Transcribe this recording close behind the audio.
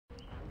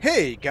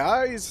Hey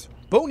guys,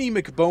 Boney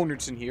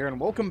McBonerton here, and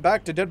welcome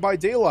back to Dead by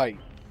Daylight.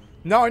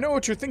 Now I know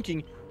what you're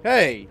thinking,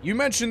 hey, you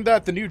mentioned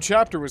that the new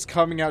chapter was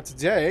coming out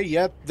today,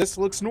 yet this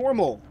looks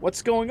normal.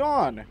 What's going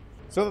on?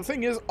 So the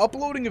thing is,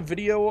 uploading a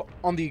video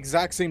on the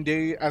exact same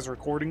day as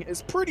recording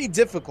is pretty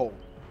difficult.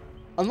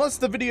 Unless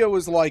the video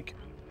is like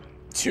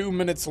 2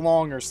 minutes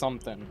long or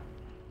something.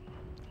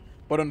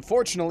 But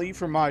unfortunately,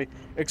 for my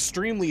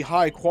extremely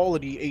high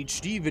quality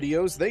HD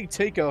videos, they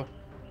take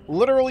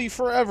literally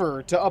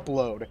forever to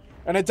upload.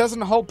 And it doesn't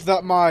help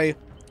that my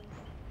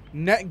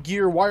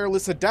Netgear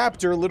wireless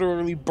adapter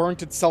literally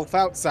burnt itself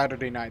out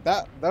Saturday night.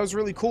 That was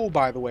really cool,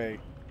 by the way.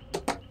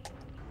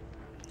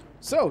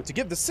 So, to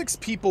give the 6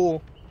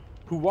 people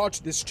who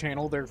watch this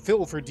channel their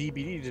fill for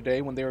DBD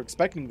today when they were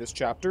expecting this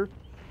chapter,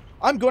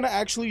 I'm going to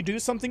actually do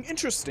something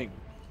interesting.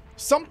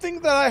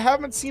 Something that I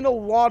haven't seen a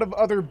lot of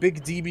other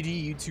big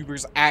DBD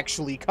YouTubers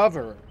actually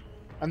cover.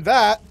 And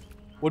that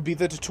would be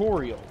the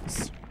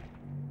tutorials.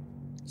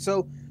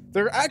 So,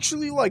 there are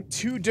actually like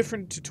 2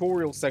 different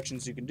tutorial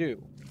sections you can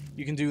do.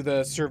 You can do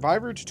the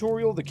Survivor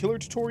tutorial, the Killer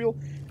tutorial,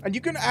 and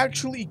you can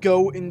actually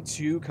go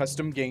into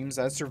custom games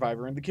as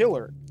Survivor and the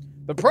Killer.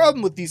 The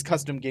problem with these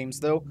custom games,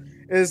 though,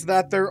 is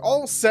that they're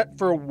all set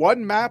for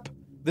one map,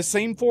 the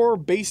same for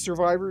base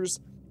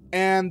Survivors,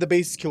 and the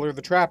base Killer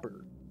the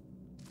Trapper.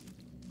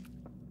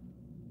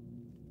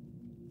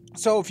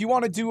 So if you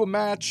want to do a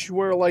match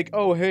where like,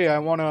 oh hey, I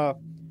want to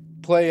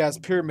play as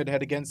Pyramid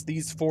Head against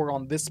these 4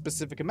 on this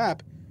specific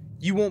map,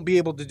 you won't be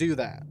able to do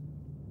that.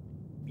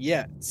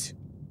 Yet.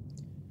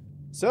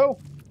 So,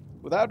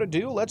 without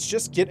ado, let's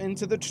just get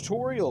into the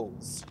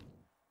tutorials.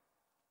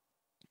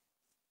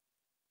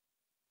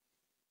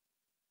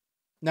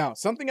 Now,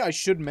 something I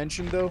should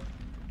mention though,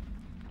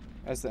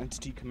 as the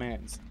entity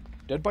commands.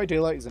 Dead by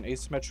Daylight is an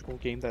asymmetrical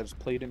game that is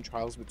played in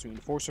trials between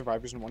 4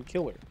 survivors and 1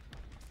 killer.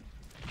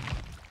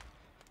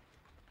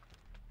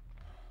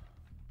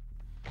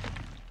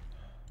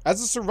 As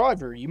a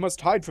survivor, you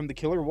must hide from the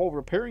killer while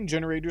repairing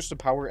generators to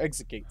power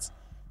exit gates.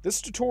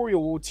 This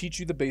tutorial will teach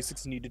you the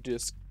basics needed to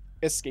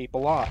escape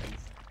alive.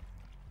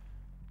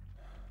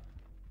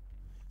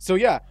 So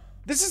yeah,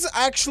 this is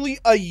actually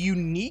a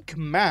unique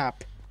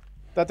map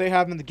that they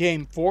have in the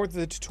game for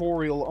the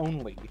tutorial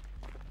only.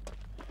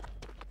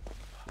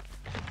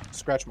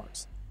 Scratch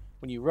marks.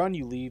 When you run,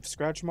 you leave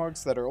scratch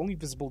marks that are only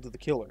visible to the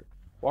killer.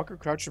 Walk or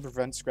crouch to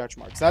prevent scratch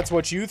marks. That's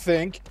what you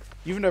think.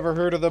 You've never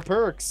heard of the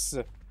perks.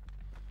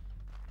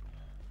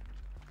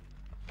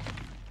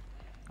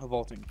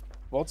 Vaulting.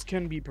 Vaults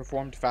can be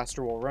performed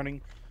faster while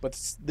running, but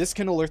this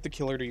can alert the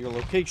killer to your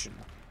location.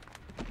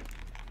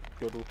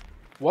 Go to...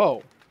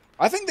 Whoa.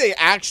 I think they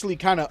actually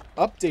kind of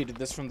updated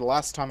this from the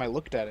last time I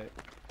looked at it.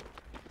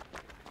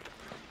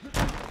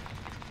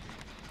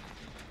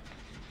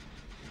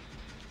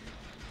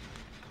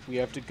 We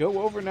have to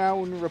go over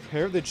now and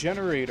repair the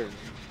generator.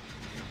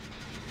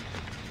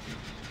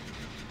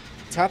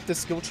 Tap the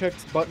skill check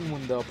button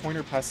when the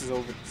pointer passes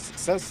over the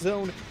success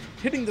zone.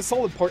 Hitting the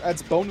solid part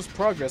adds bonus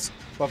progress,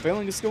 while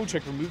failing a skill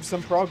check removes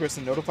some progress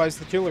and notifies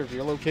the killer of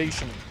your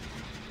location.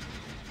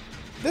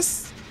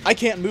 This, I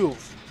can't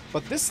move,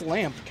 but this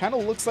lamp kind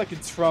of looks like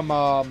it's from,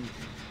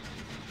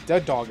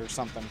 Dead Dog or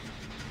something.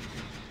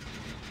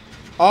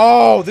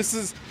 Oh,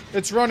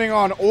 it's running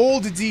on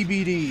old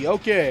DBD,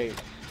 okay.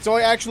 So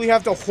I actually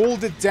have to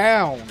hold it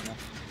down.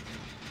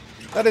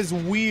 That is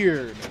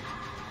weird.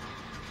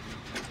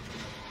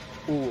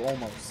 Ooh,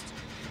 almost.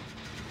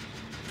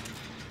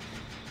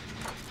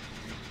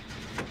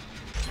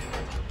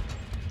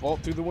 Vault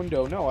through the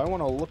window. No, I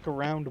want to look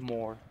around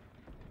more.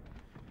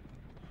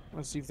 I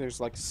want to see if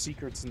there's like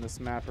secrets in this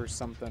map or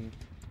something.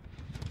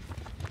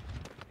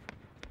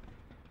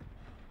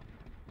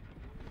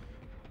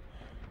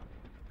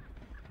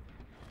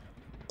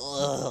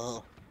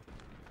 Ugh.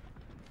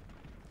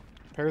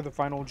 Repair the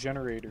final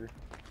generator.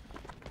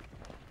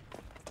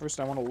 First,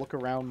 I want to look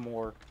around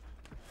more.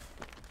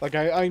 Like,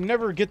 I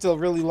never get to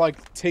really,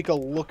 like, take a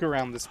look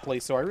around this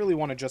place, so I really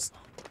want to just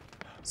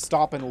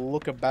stop and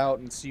look about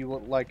and see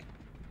what, like,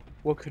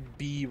 what could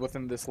be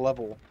within this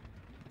level.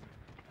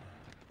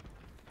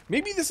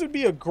 Maybe this would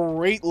be a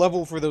great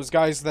level for those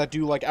guys that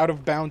do, like,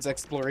 out-of-bounds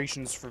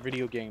explorations for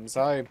video games.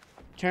 I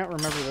can't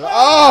remember that.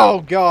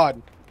 Oh,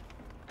 God!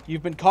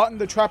 You've been caught in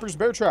the Trapper's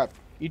Bear Trap.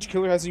 Each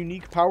killer has a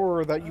unique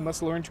power that you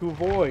must learn to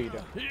avoid.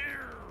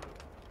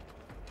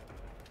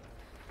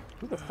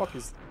 Who the fuck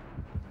is...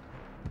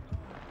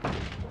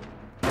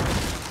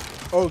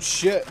 Oh,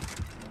 shit.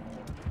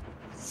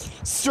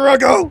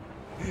 Struggle!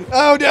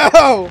 Oh,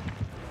 no!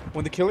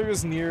 When the killer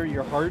is near,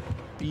 your heart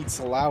beats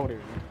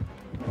louder.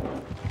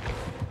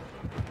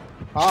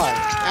 Hi.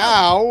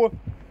 Ow!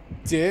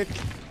 Dick.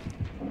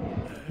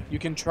 You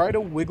can try to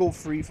wiggle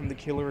free from the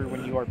killer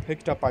when you are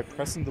picked up by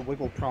pressing the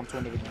wiggle prompt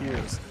when it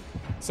appears.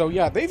 So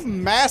yeah, they've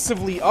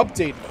massively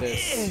updated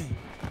this.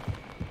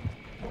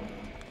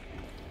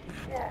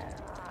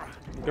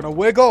 I'm gonna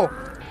wiggle!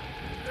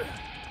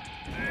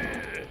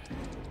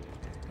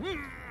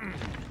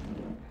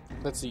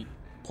 Let's see.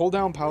 Pull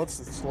down pallets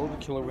to slow the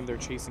killer when they're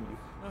chasing you.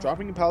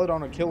 Dropping a pallet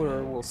on a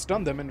killer will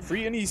stun them and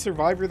free any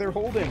survivor they're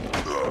holding.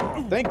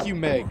 Thank you,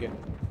 Meg.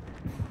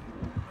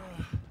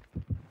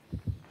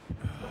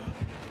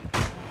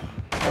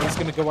 I was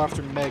gonna go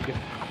after Meg.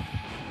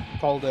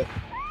 Called it.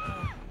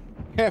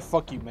 Yeah,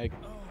 fuck you, Meg.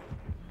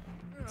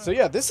 So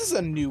yeah, this is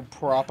a new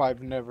prop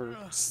I've never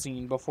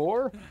seen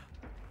before.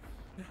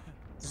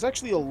 There's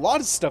actually a lot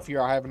of stuff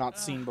here I have not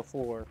seen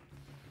before.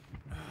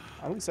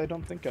 At least I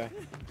don't think I...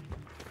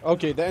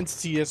 Okay, the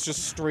entity has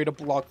just straight up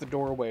blocked the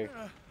doorway.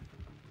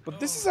 But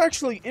this is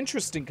actually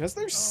interesting, because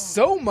there's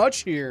so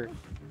much here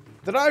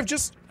that I've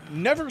just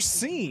never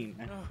seen.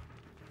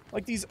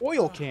 Like these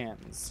oil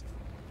cans.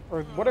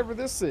 Or whatever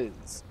this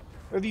is.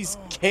 Or these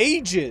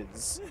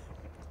cages.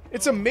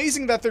 It's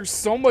amazing that there's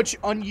so much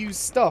unused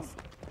stuff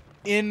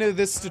in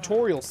this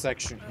tutorial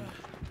section.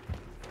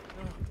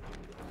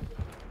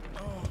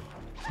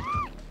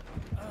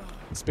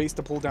 Space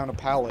to pull down a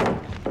pallet.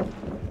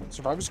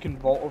 Survivors can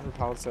vault over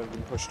pallets that have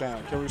been pushed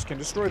down. Killers can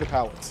destroy the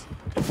pallets.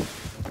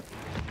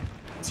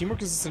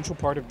 Teamwork is an essential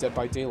part of Dead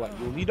by Daylight.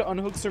 You'll need to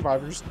unhook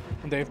survivors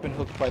when they have been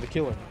hooked by the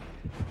killer.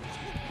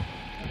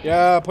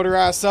 Yeah, put her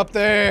ass up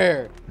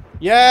there!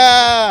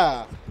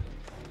 Yeah!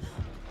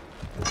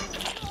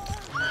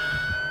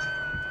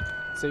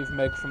 Save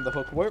Meg from the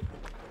hook. Where?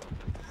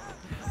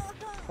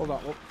 Hold on.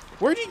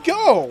 Where'd he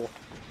go?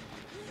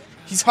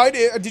 He's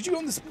hiding. Did you go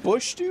in this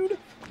bush, dude?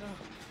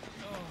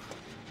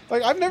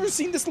 Like, I've never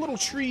seen this little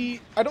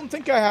tree. I don't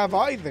think I have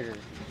either.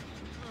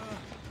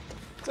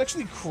 It's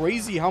actually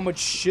crazy how much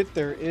shit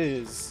there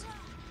is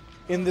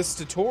in this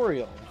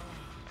tutorial.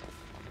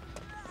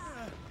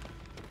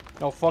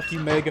 No, fuck you,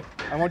 Meg.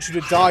 I want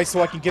you to die so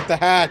I can get the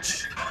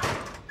hatch.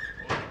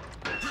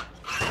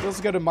 You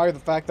also gotta admire the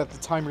fact that the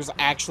timer's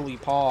actually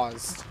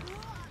paused.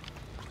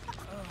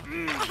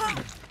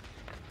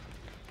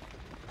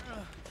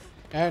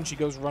 And she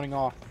goes running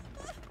off.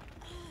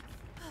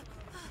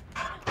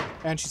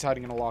 And she's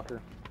hiding in a locker.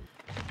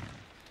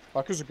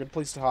 Lockers are a good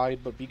place to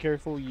hide, but be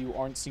careful you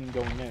aren't seen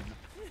going in.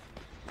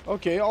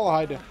 Okay, I'll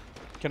hide.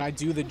 Can I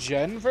do the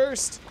gen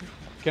first?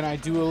 Can I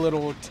do a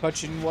little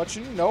touching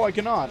watching? No, I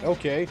cannot.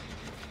 Okay.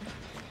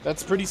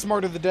 That's pretty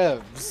smart of the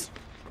devs.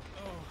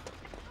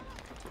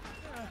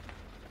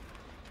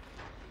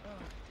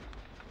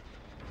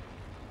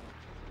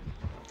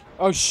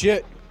 Oh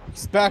shit.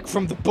 He's back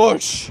from the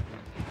bush.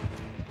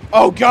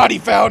 Oh god, he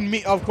found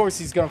me. Of course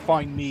he's gonna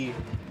find me.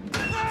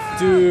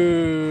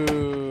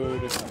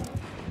 Dude.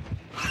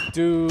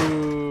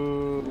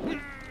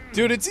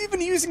 Dude, it's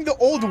even using the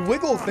old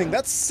wiggle thing.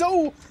 This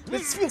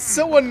feels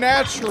so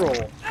unnatural.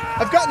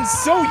 I've gotten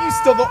so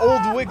used to the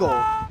old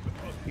wiggle.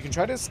 You can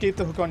try to escape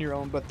the hook on your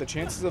own, but the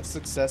chances of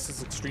success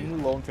is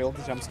extremely low and failed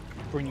attempts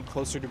bring you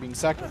closer to being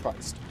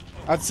sacrificed.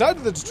 Outside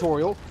of the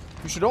tutorial,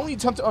 you should only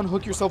attempt to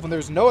unhook yourself when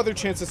there's no other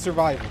chance of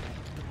surviving.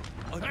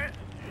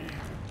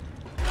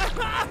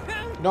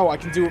 No, I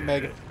can do it,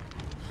 Meg.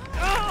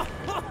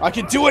 I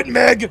can do it,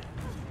 Meg!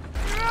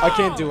 I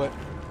can't do it.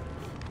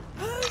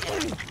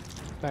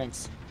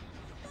 Thanks.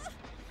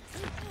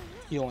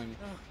 Healing.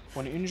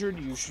 When injured,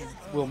 you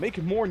will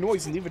make more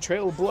noise and leave a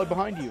trail of blood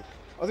behind you.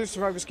 Other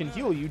survivors can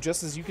heal you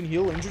just as you can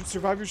heal injured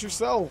survivors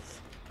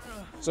yourself.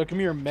 So come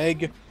here,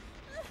 Meg.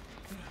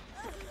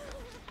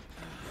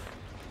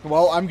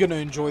 Well, I'm gonna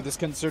enjoy this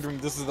considering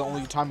this is the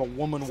only time a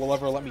woman will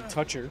ever let me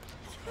touch her.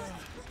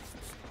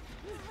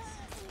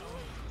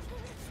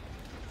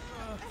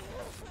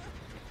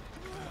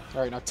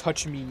 Alright, now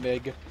touch me,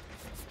 Meg.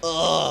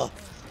 Oh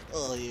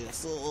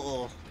yes.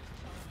 Oh.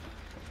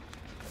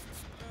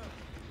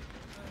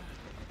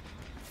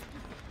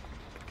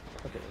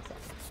 Okay, we're fine.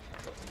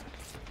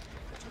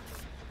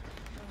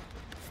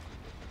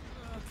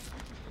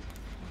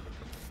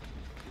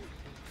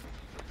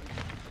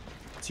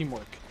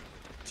 Teamwork.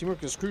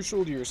 Teamwork is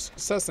crucial to your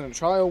success in a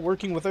trial.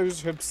 Working with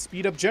others helps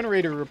speed up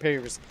generator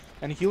repairs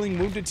and healing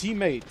wounded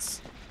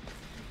teammates.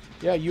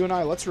 Yeah, you and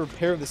I, let's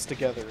repair this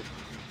together.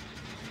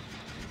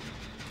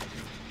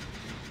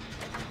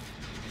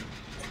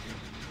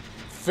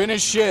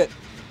 Finish it!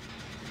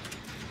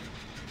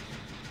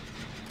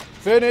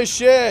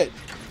 Finish it!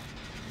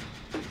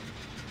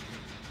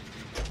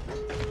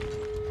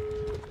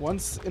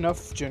 Once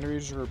enough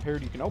generators are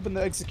repaired, you can open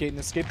the exit gate and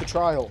escape the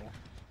trial.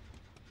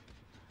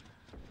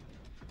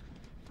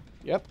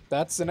 Yep,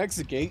 that's an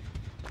exit gate.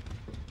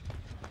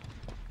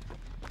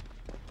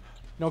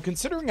 Now,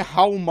 considering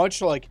how much,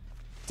 like,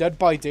 Dead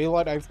by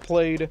Daylight I've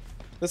played,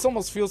 this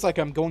almost feels like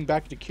I'm going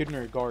back to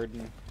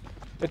kindergarten.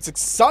 It's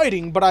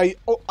exciting, but I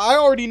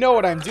already know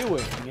what I'm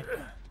doing.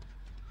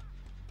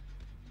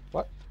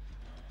 What?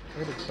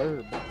 Where'd it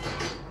burb?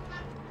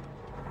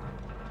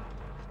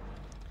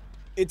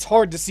 It's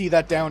hard to see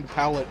that downed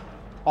pallet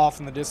off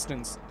in the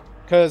distance,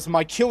 because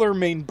my killer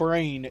main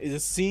brain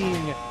is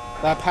seeing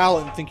that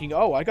pallet and thinking,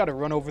 oh, I gotta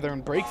run over there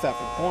and break that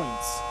for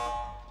points.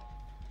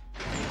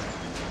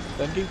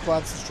 The endgame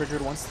collapse is triggered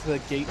once the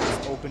gate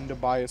is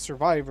opened by a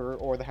survivor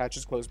or the hatch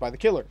is closed by the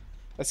killer.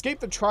 Escape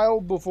the trial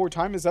before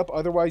time is up,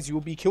 otherwise you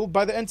will be killed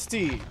by the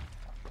entity.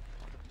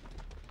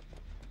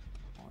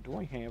 Oh, do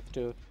I have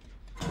to...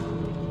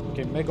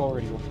 Okay, Meg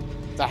already won.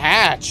 The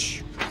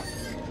hatch!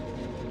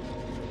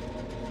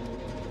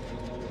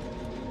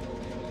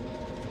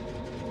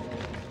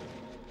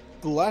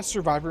 The last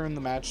survivor in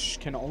the match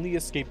can only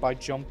escape by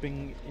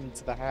jumping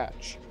into the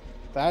hatch.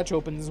 The hatch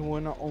opens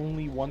when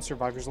only one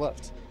survivor's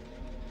left.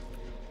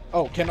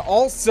 Oh, can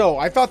also.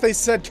 I thought they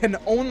said can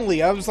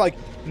only. I was like,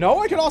 no,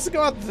 I can also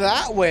go out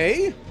that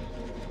way.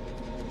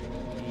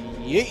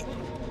 Yeet.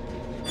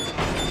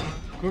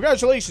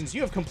 Congratulations,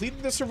 you have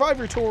completed the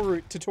survivor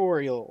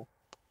tutorial.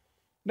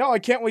 Now I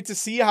can't wait to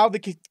see how the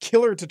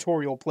killer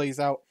tutorial plays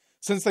out,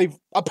 since they've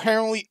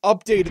apparently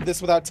updated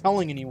this without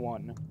telling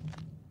anyone.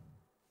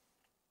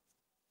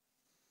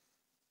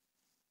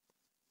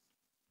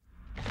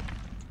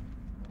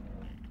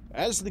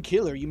 As the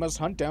killer, you must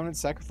hunt down and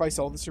sacrifice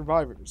all the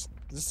survivors.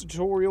 This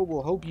tutorial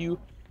will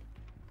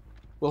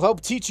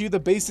help teach you the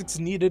basics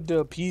needed to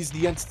appease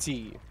the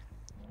entity.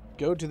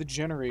 Go to the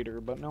generator,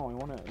 but no, I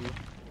want to...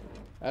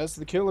 As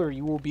the killer,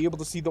 you will be able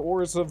to see the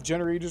auras of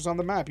generators on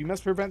the map. You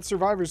must prevent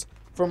survivors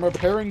from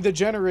repairing the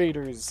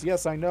generators.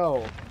 Yes, I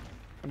know.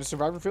 When a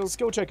survivor fails a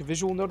skill check, a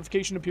visual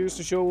notification appears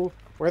to show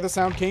where the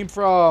sound came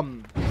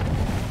from.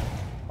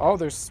 Oh,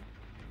 there's...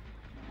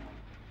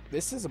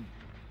 This is a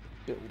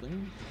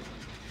building.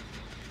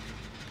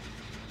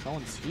 No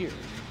one's here.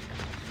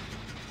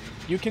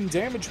 You can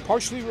damage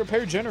partially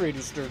repaired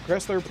generators to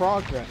regress their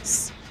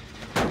progress.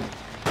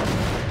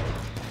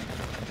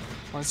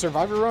 When a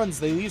survivor runs,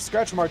 they leave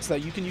scratch marks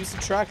that you can use to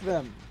track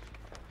them.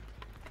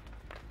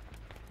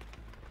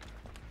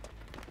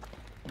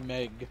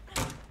 Meg.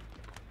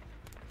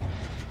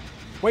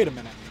 Wait a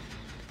minute.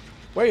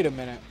 Wait a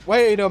minute.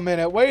 Wait a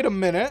minute. Wait a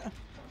minute.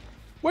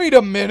 Wait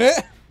a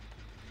minute.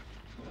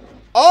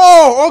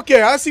 Oh,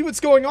 okay. I see what's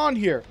going on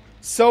here.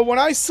 So when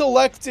I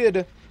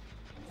selected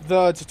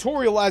the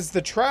tutorial as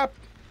the trap,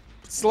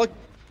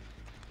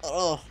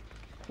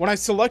 when I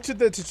selected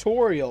the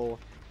tutorial,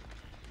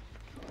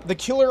 the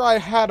killer I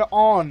had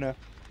on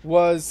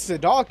was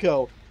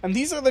Sadako, and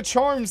these are the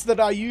charms that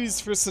I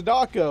use for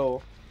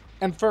Sadako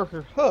and for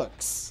her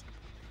hooks.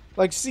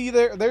 Like, see,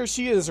 there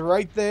she is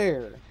right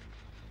there.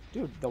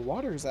 Dude, the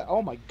water is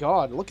oh my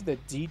god, look at the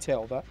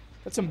detail.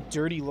 That's some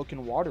dirty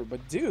looking water,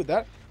 but dude,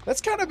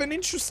 that's kind of an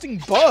interesting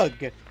bug.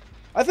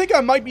 I think I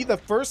might be the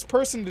first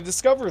person to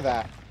discover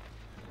that.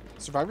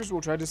 Survivors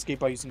will try to escape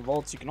by using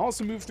vaults. You can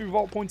also move through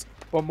vault points,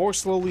 but more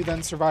slowly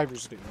than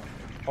survivors do.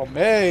 Oh,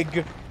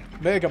 Meg!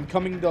 Meg, I'm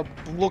coming to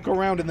look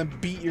around and then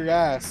beat your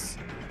ass.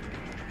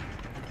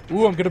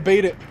 Ooh, I'm gonna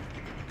bait it.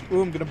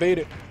 Ooh, I'm gonna bait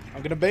it.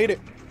 I'm gonna bait it.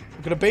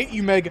 I'm gonna bait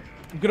you, Meg.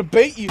 I'm gonna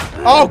bait you.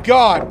 Oh,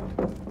 God!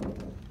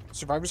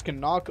 Survivors can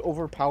knock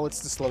over pallets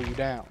to slow you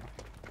down.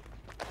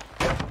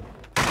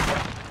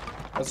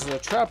 As a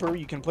trapper,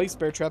 you can place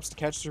bear traps to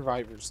catch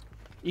survivors.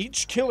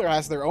 Each killer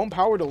has their own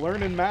power to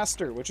learn and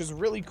master, which is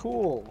really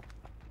cool.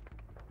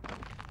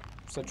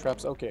 Set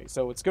traps. Okay,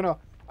 so it's gonna...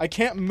 I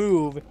can't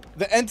move.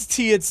 The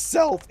entity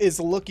itself is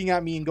looking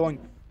at me and going,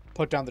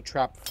 put down the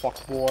trap,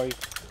 fuck boy.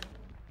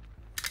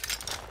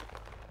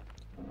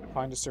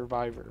 Find a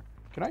survivor.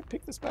 Can I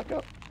pick this back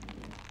up?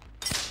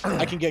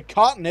 I can get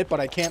caught in it, but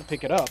I can't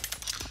pick it up.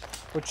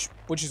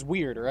 Which is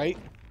weird, right?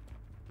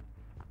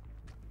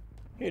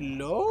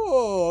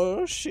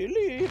 Hello,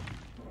 Shilly.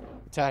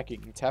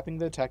 Attacking. Tapping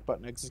the attack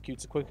button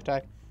executes a quick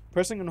attack.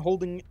 Pressing and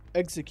holding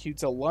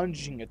executes a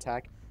lunging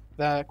attack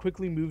that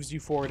quickly moves you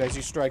forward as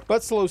you strike,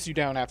 but slows you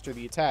down after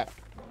the attack.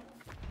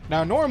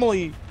 Now,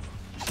 normally,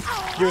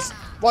 you're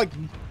like,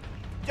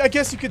 I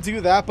guess you could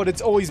do that, but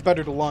it's always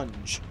better to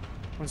lunge.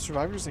 When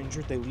survivors are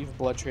injured, they leave a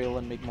blood trail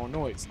and make more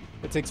noise.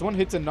 It takes one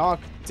hit to knock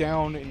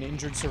down an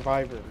injured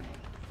survivor.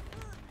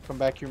 Come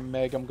back here,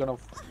 Meg. I'm gonna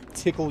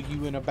tickle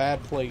you in a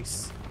bad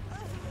place.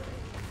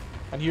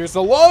 And here's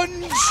the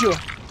lunge!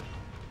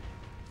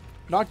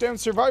 Knockdown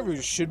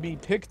survivors should be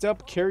picked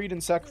up, carried,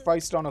 and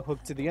sacrificed on a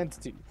hook to the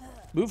entity.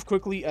 Move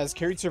quickly, as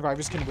carried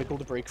survivors can wiggle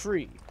to break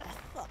free.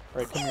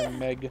 Alright, come here,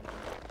 Meg.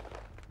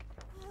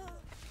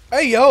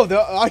 Hey, yo!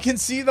 I can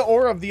see the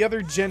aura of the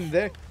other gen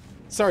there.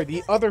 Sorry,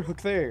 the other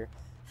hook there.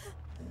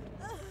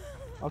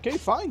 Okay,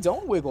 fine,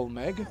 don't wiggle,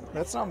 Meg.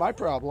 That's not my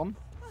problem.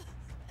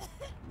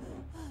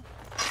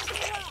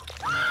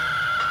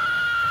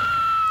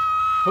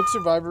 Hook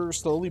survivor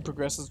slowly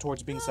progresses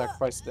towards being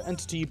sacrificed to the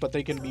entity, but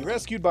they can be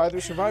rescued by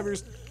other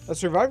survivors. A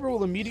survivor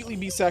will immediately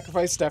be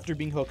sacrificed after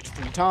being hooked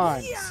 3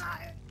 times.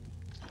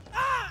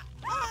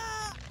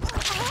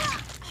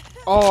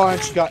 Oh,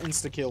 and she got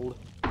insta-killed.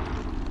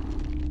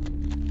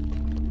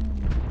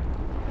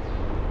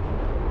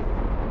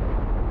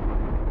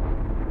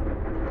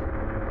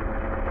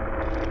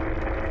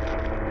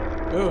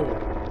 Oh,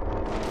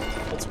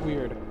 that's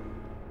weird.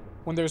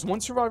 When there's one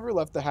survivor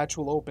left, the hatch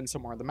will open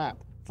somewhere on the map.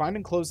 Find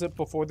and close it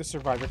before the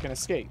survivor can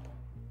escape.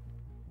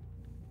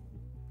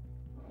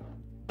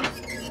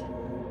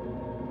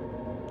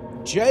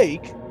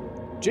 Jake?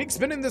 Jake's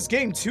been in this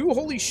game too?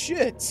 Holy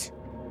shit!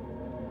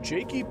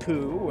 Jakey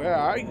Poo, where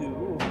are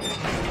you?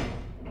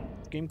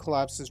 The game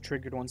collapses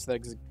triggered once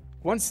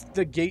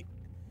the gate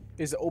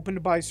is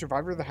opened by a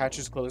survivor, the hatch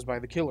is closed by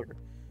the killer.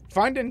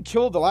 Find and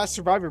kill the last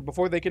survivor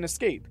before they can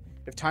escape.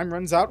 If time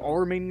runs out, all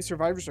remaining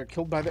survivors are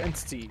killed by the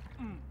entity.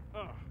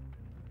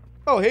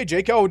 Oh, hey,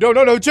 Jake. Oh, no,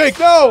 no, no, Jake,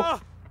 no!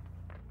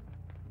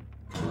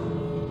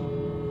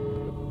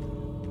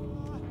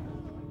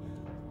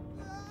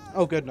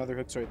 Oh, good. Another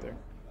hook's right there.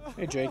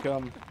 Hey, Jake,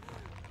 come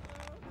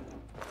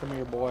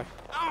here, boy.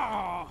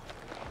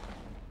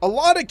 A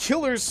lot of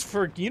killers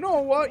for... You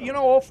know what? You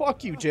know, oh,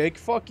 fuck you, Jake.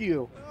 Fuck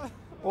you.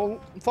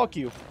 Well, fuck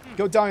you.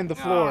 Go die on the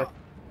floor.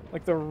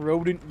 Like the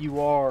rodent you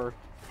are.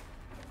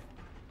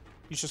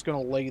 He's just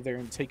gonna lay there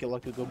and take it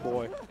like a good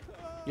boy.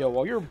 Yo,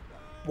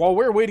 while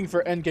we're waiting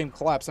for endgame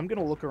collapse, I'm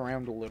gonna look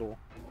around a little.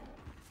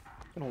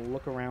 I'm gonna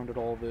look around at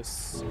all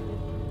this.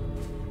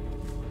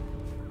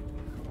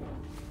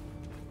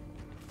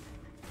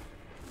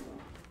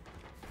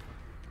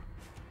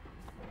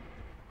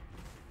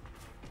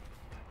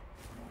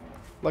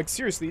 Like,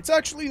 seriously, it's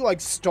actually, like,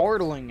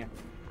 startling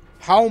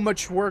how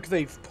much work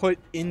they've put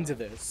into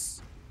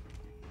this.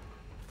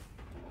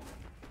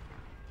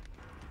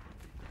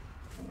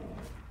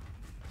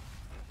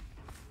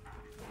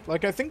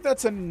 Like, I think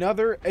that's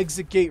another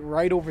exit gate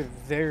right over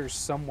there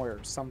somewhere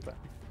or something.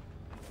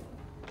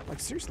 Like,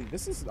 seriously,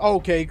 this is...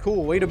 Okay,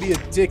 cool. Way to be a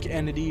dick,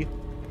 entity.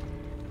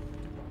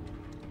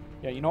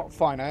 Yeah, you know what?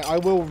 Fine. I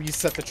will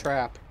reset the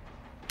trap.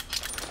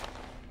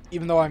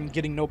 Even though I'm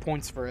getting no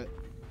points for it.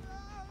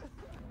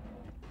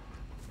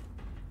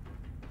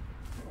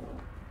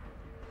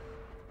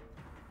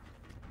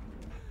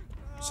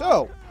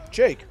 So,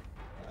 Jake.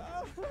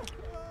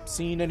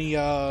 Seen any,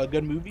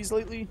 good movies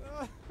lately?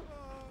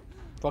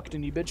 Fucked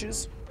any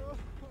bitches?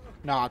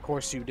 Nah, of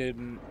course you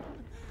didn't.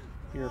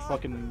 You're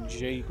fucking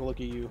Jake, look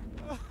at you.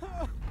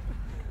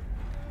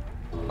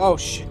 Oh,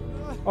 shit.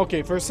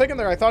 Okay, for a second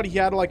there, I thought he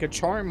had, like, a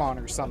charm on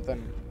or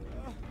something.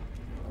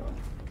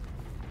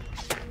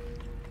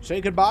 Say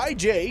goodbye,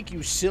 Jake,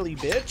 you silly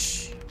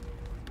bitch.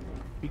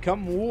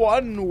 Become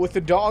one with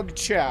the dog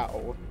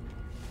chow.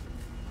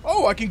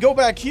 Oh, I can go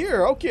back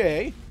here,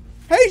 okay.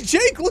 Hey,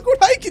 Jake, look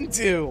what I can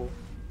do!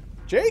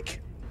 Jake?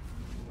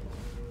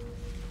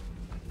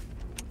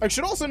 I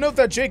should also note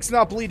that Jake's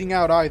not bleeding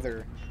out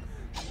either.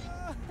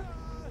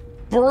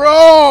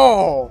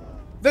 Bro!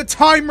 The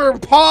timer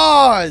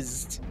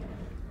paused!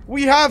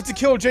 We have to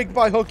kill Jake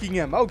by hooking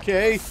him.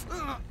 Okay.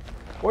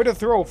 Way to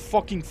throw a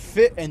fucking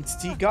fit,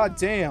 entity.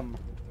 Goddamn.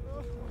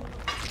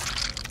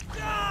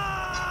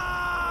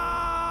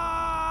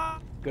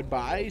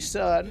 Goodbye,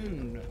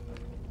 son.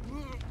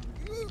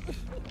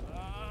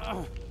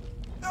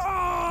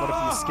 What if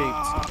he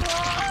escaped?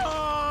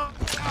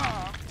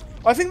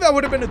 I think that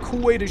would have been a cool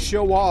way to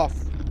show off,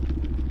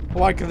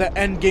 like, the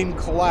endgame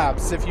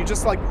collapse. If you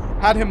just, like,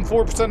 had him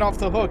 4% off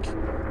the hook,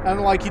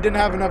 and, like, he didn't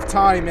have enough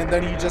time, and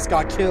then he just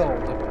got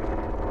killed.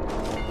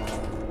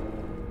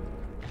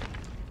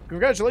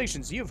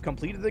 Congratulations, you have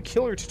completed the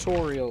killer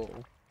tutorial.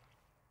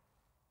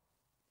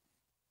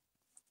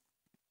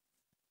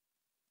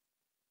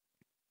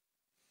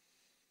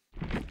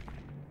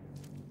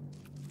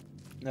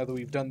 Now that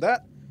we've done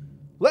that,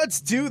 let's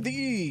do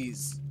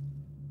these!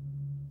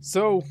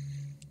 So...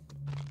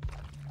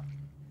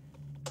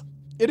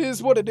 it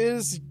is what it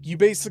is. You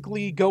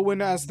basically go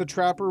in as the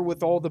trapper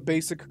with all the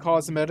basic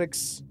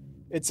cosmetics.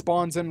 It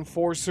spawns in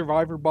 4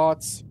 survivor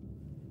bots.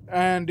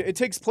 And it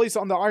takes place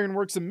on the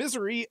Ironworks of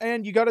Misery,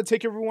 and you gotta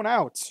take everyone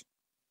out.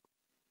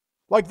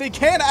 Like, they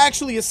can't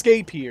actually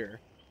escape here.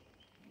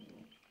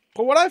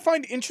 But what I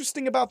find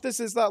interesting about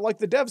this is that, like,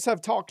 the devs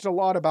have talked a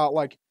lot about,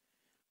 like,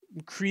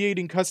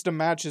 creating custom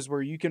matches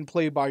where you can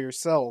play by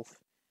yourself.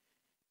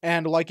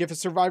 And, like, if a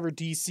survivor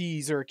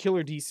DCs or a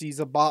killer DCs,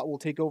 a bot will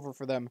take over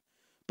for them.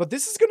 But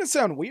this is gonna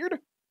sound weird.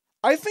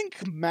 I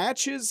think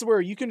matches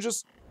where you can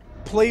just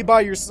play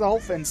by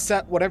yourself and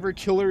set whatever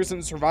killers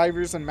and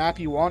survivors and map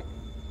you want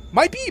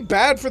might be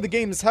bad for the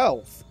game's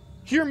health.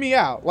 Hear me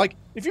out. Like,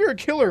 if you're a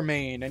killer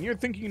main and you're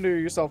thinking to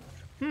yourself,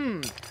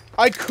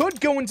 I could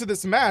go into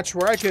this match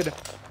where I could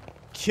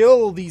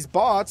kill these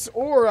bots,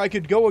 or I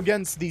could go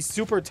against these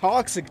super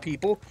toxic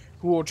people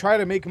who will try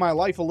to make my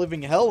life a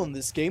living hell in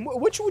this game.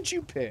 Which would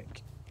you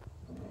pick?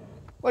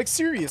 Like,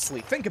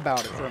 seriously, think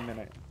about it for a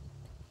minute.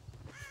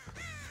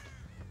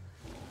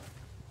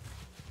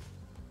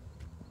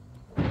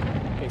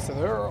 Okay, so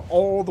they're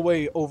all the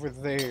way over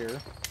there.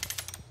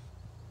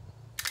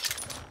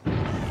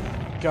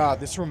 God,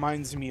 this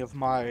reminds me of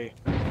my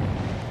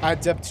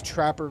Adept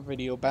Trapper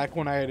video back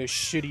when I had a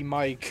shitty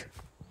mic.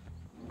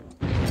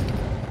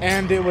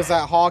 And it was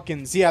at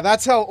Hawkins. Yeah,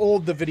 that's how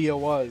old the video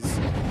was.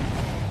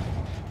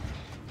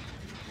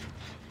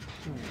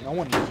 No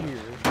one here.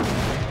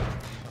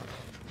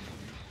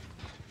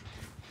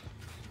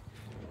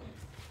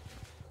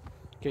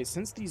 Okay,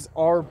 since these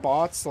are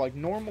bots, like,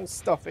 normal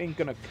stuff ain't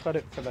gonna cut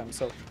it for them.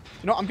 So,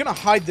 you know, I'm gonna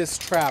hide this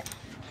trap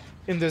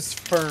in this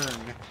fern.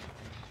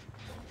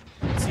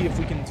 Let's see if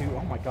we can do...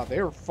 Oh my god, they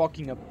are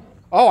fucking up.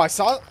 Oh, I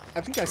thought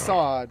I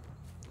saw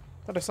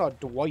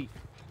Dwight.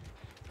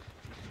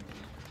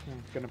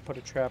 I'm gonna put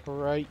a trap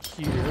right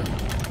here.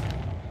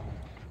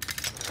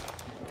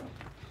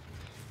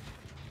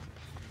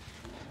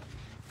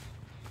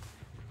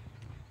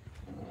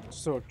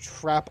 So,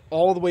 trap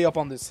all the way up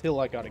on this hill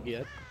I gotta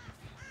get.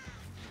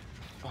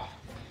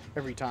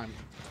 Every time.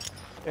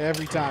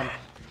 Every time.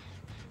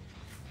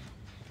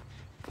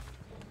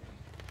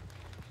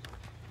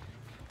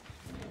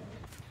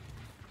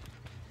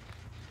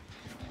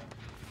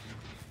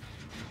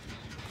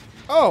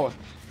 Oh!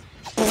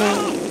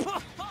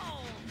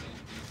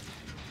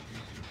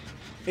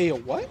 Hey, a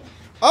what?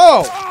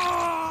 Oh!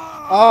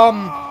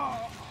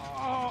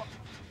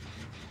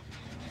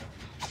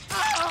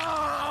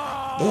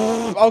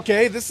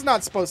 Okay, this is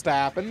not supposed to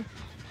happen.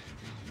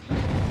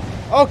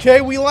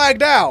 Okay, we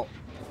lagged out.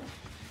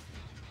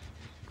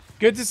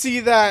 Good to see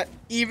that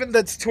even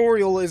the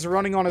tutorial is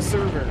running on a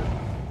server.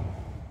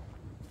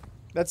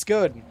 That's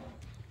good.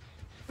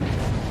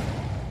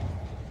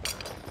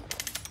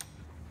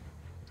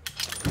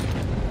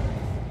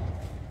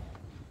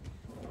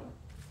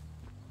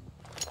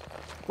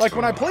 Like,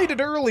 when I played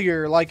it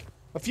earlier, like,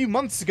 a few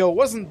months ago, it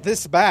wasn't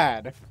this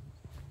bad.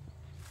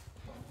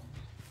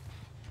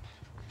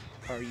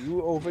 Are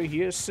you over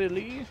here,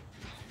 silly?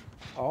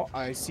 Oh,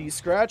 I see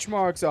scratch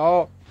marks.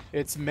 Oh,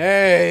 it's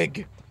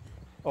Meg.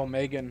 Oh,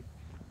 Megan.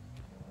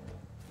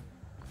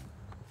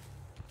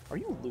 Are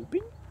you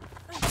looping?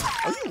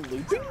 Are you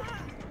looping?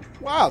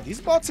 Wow,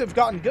 these bots have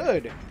gotten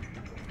good.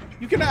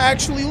 You can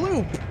actually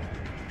loop.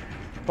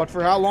 But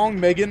for how long,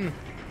 Megan?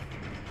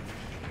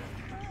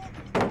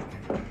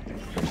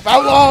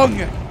 How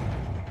long?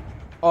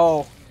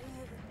 Oh,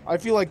 I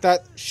feel like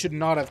that should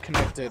not have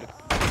connected.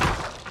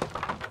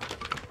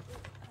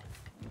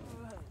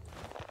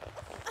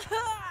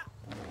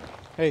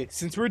 Hey,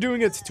 since we're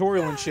doing a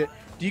tutorial and shit,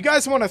 do you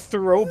guys want a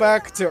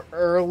throwback to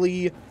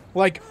early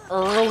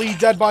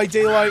Dead by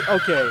Daylight?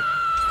 Okay.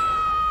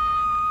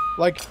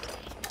 Like...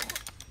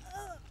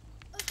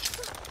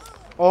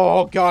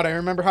 Oh god, I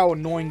remember how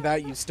annoying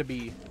that used to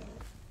be.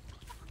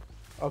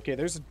 Okay,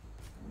 there's a...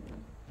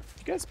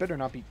 You guys better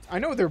not be... I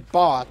know they're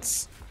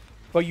bots,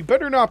 but you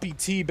better not be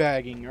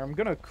teabagging or I'm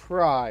gonna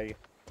cry.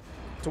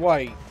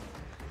 Dwight.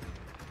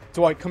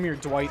 Dwight, come here,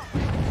 Dwight.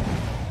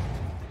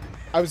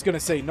 I was gonna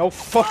say, no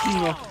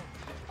fucking...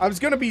 I was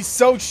gonna be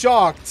so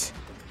shocked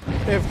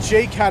if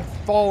Jake had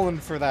fallen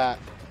for that.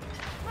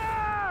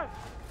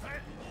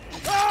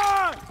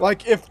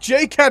 Like, if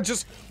Jake had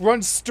just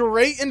run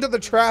straight into the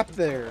trap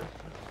there.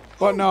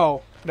 But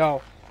no,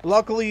 no.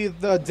 Luckily,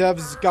 the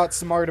devs got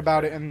smart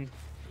about it and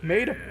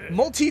made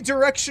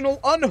multi-directional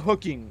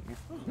unhooking.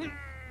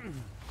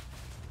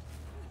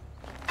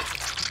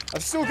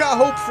 I've still got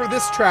hope for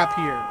this trap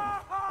here.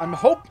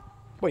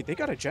 Wait, they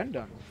got a gen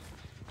done.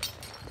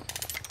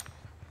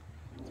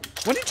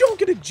 When did y'all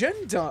get a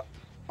gen done?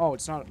 Oh,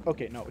 it's not...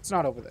 Okay, no, it's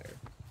not over there.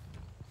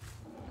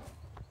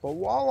 But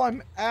while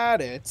I'm at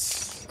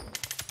it...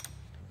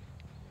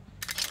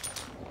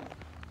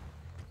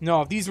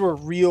 No, if these were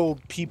real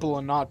people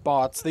and not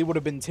bots, they would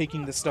have been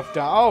taking this stuff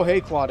down. Oh,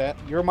 hey, Claudette.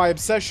 You're my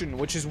obsession,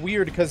 which is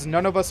weird because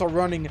none of us are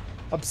running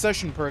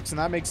obsession perks, and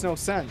that makes no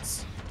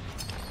sense.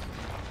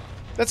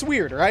 That's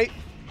weird, right?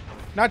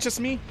 Not just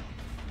me?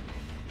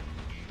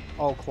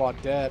 Oh,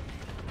 Claudette.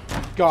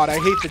 God, I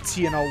hate the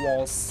TNL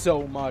walls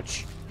so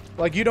much.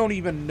 Like, you don't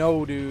even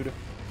know, dude.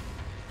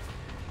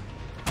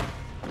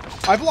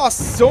 I've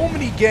lost so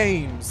many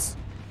games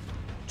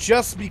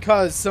just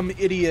because some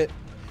idiot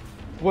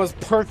was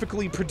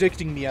perfectly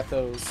predicting me at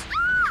those.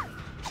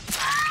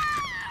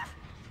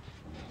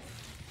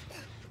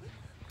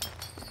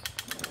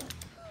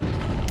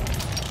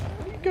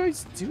 What are you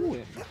guys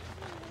doing?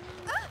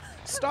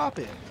 Stop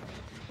it.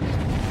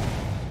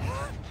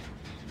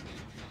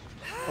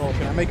 Oh,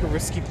 can I make a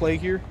risky play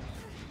here?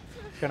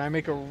 Can I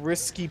make a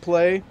risky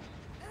play?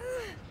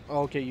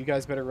 Okay, you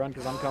guys better run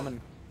because I'm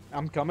coming.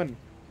 I'm coming.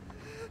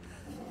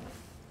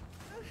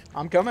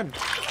 I'm coming.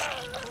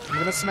 I'm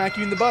gonna smack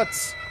you in the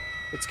butts.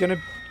 It's gonna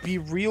be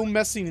real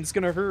messy and it's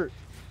gonna hurt.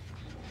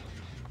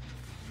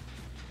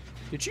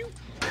 Did you?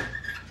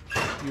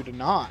 You did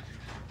not.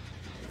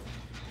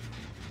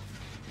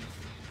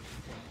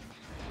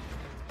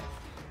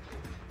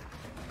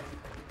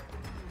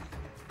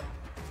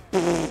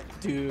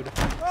 Dude.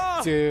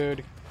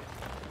 Dude.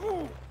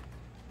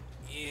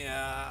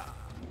 Yeah.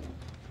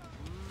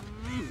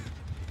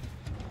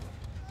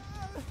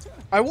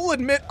 I will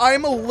admit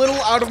I'm a little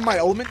out of my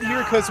element here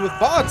because with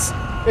bots,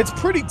 it's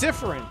pretty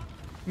different.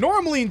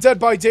 Normally in Dead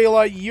by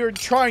Daylight, you're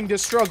trying to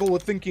struggle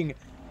with thinking,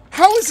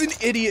 how is an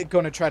idiot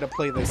gonna try to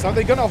play this? Are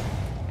they gonna...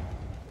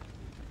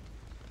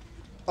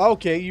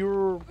 Okay,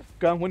 you're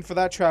gonna win for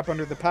that trap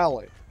under the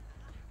pallet.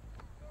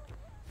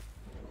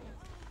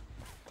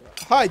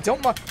 Hi,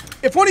 don't mind...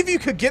 If one of you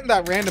could get in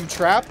that random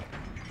trap...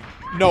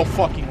 No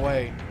fucking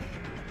way.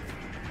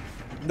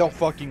 No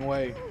fucking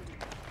way.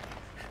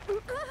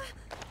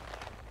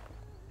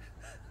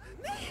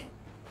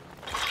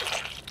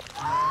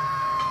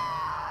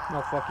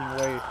 No fucking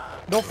way.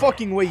 No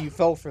fucking way you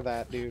fell for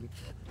that, dude.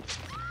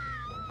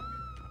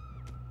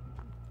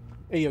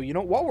 Hey, yo, you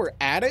know, while we're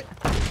at it...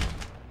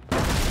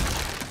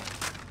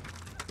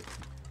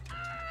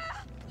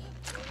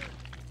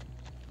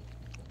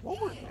 While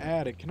we're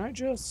at it, can I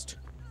just...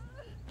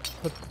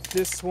 put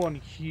this one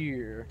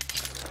here.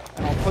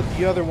 And I'll put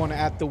the other one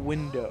at the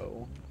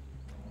window.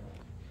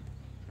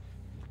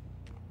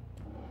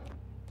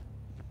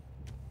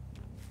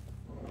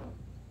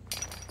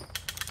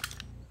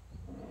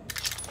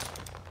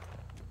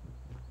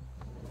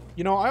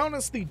 You know, I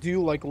honestly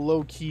do, like,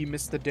 low-key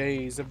miss the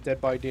days of Dead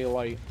by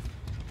Daylight.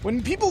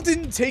 When people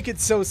didn't take it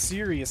so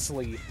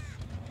seriously.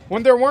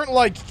 When there weren't,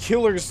 like,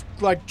 killers,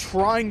 like,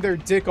 trying their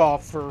dick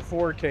off for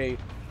 4K.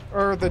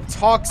 Or the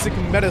toxic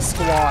meta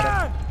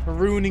squad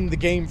ruining the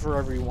game for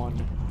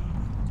everyone.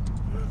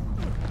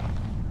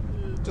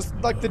 Just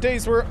like the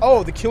days where,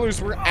 oh, the killers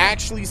were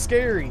actually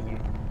scary.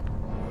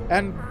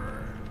 And,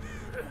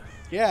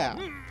 yeah.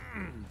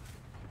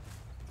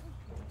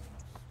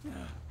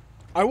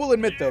 I will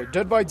admit, though,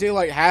 Dead by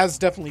Daylight has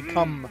definitely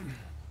come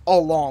a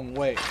long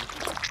way.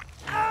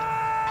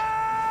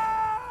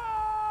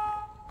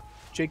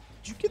 Jake,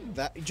 did you get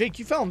that? Jake,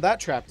 you fell in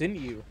that trap, didn't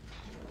you?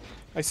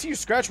 I see your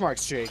scratch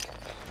marks, Jake.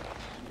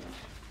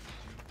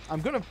 I'm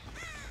gonna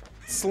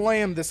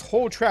slam this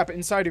whole trap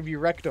inside of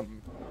your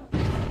rectum.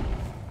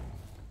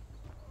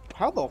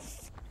 How the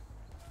f...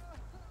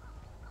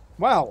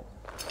 Wow.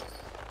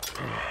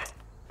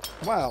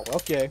 Wow,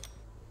 okay.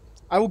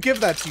 I will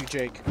give that to you,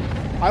 Jake.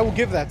 I will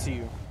give that to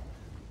you.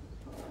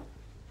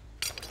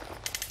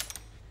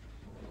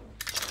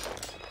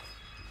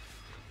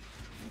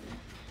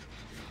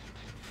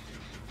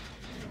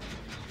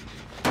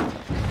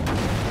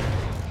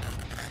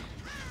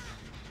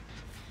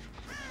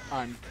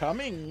 I'm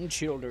coming,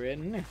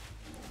 children.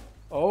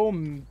 Oh,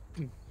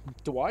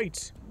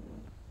 Dwight.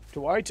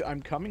 Dwight,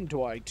 I'm coming,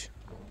 Dwight.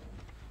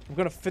 I'm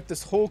gonna fit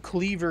this whole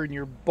cleaver in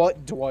your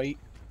butt, Dwight.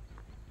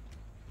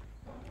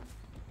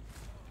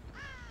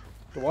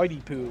 Dwighty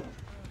poo.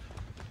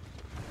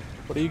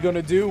 What are you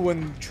gonna do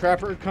when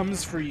Trapper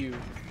comes for you?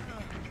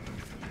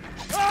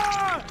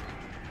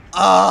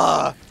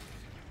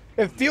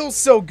 It feels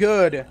so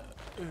good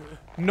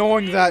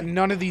knowing that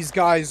none of these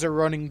guys are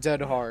running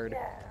dead hard.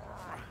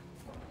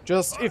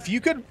 Just, if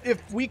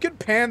we could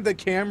pan the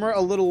camera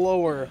a little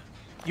lower,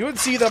 you would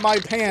see that my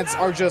pants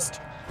are just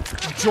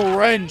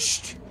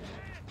drenched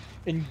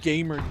in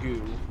gamer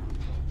goo.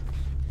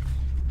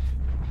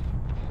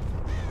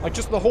 Like,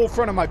 just the whole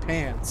front of my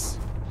pants.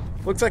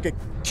 Looks like a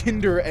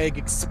Kinder egg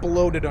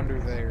exploded under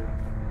there.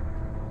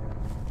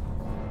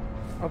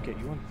 Okay,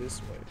 you went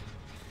this way.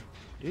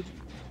 Did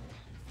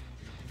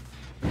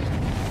you?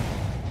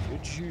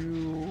 Did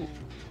you...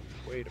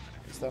 Wait a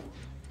minute, is that...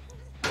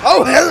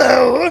 Oh,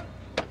 hello!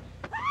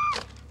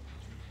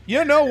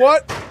 You know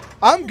what?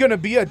 I'm gonna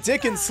be a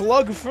dick and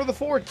slug for the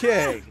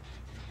 4K.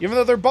 Even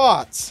though they're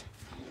bots.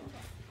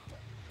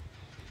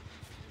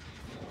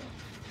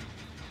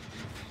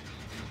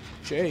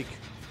 Jake.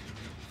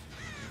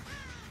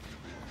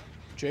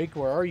 Jake,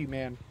 where are you,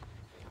 man?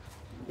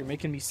 You're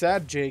making me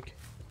sad, Jake.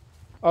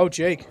 Oh,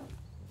 Jake.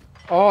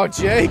 Oh,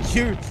 Jake,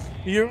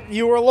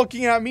 you were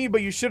looking at me,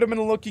 but you should have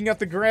been looking at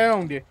the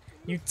ground.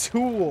 You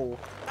tool.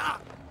 Are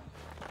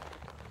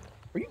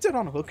you dead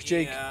on a hook,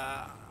 Jake?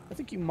 Yeah. I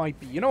think you might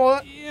be. You know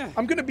what? Yeah.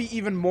 I'm gonna be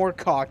even more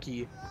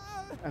cocky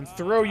and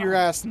throw your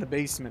ass in the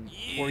basement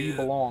where you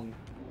belong.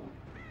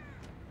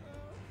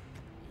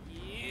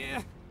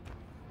 Yeah.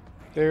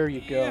 There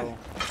you go.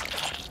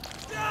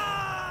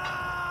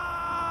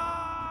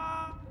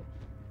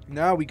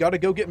 Now we gotta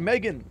go get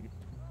Megan.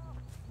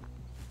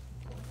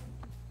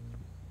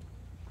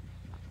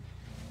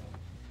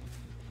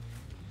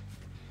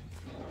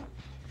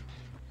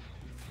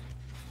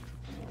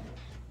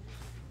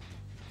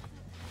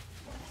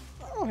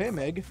 Oh, hey,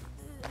 Meg.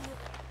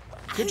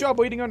 Good job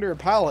waiting under a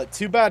pallet.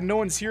 Too bad no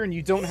one's here and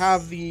you don't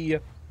have the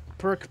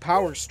perk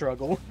power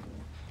struggle.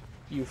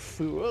 You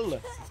fool.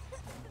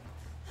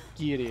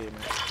 Get him.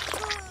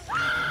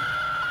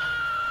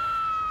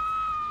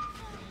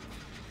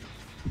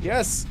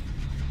 Yes,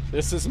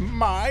 this is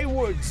my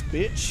woods,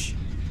 bitch.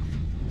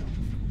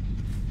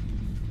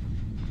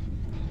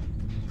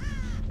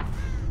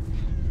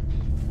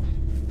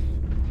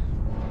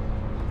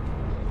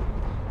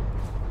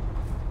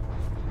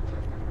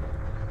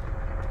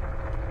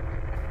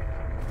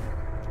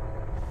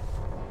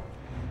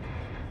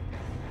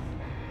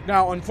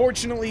 Now,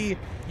 unfortunately,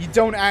 you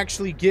don't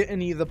actually get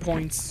any of the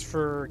points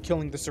for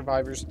killing the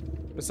survivors.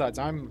 Besides,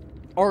 I'm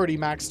already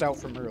maxed out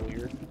from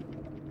earlier.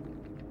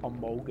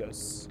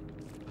 Amogus.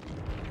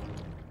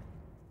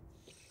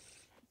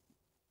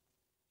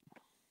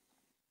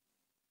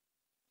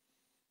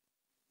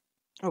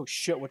 Oh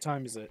shit, what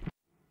time is it?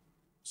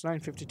 It's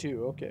 9:52,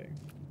 okay.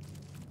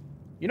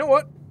 You know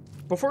what?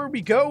 Before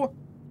we go,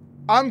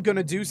 I'm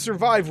gonna do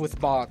survive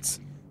with bots.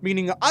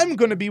 Meaning I'm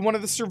gonna be one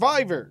of the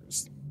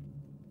survivors.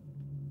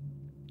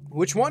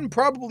 Which one?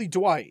 Probably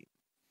Dwight.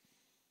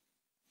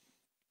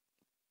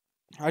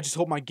 I just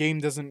hope my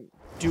game doesn't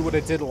do what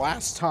it did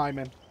last time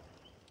and...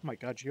 Oh my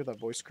god, you hear that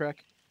voice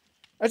crack?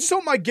 I just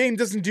hope my game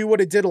doesn't do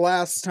what it did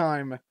last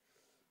time.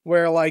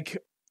 Where, like,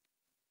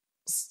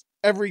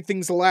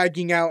 everything's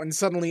lagging out and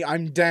suddenly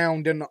I'm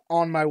downed and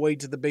on my way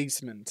to the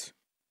basement.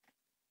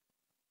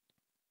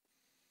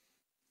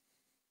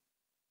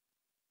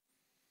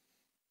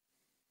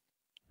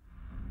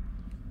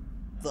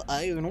 The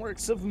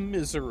Ironworks of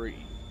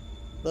Misery.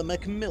 The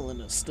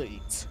Macmillan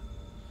Estate.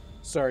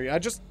 Sorry,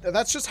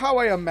 that's just how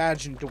I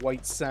imagine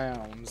Dwight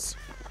sounds.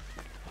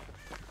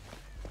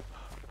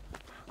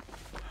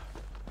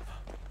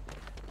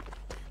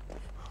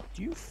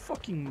 Do you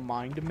fucking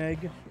mind,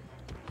 Meg?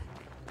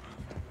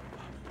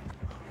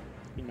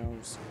 He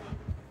knows.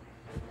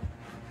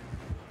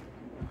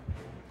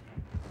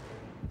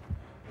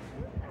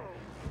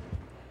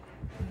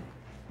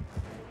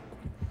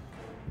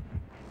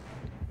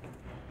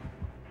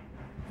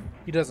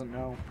 He doesn't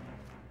know.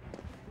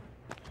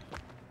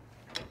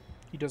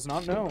 He does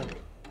not know.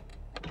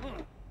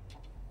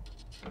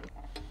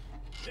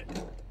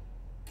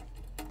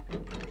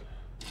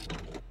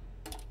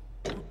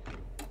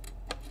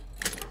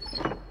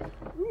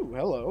 Ooh,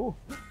 hello.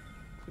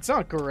 It's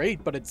not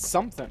great, but it's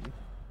something.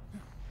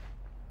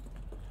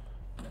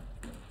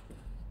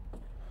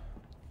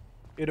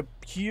 It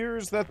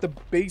appears that the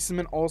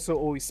basement also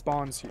always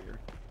spawns here.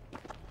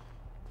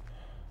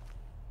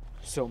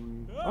 So,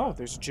 oh,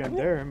 there's a gem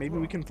there. Maybe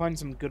we can find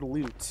some good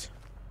loot.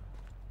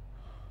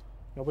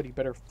 Nobody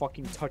better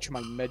fucking touch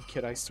my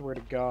medkit, I swear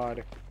to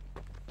God.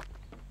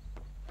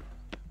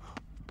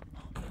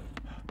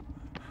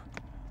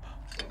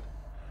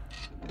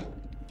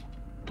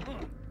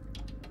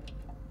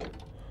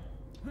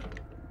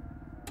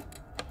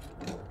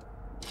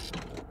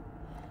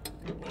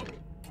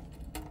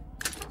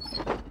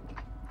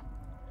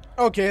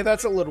 Okay,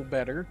 that's a little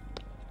better.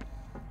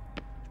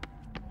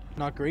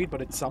 Not great,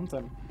 but it's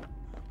something.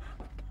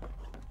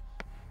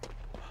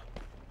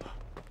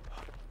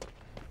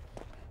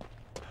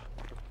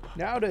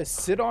 Now to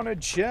sit on a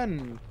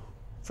gen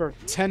for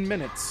 10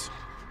 minutes.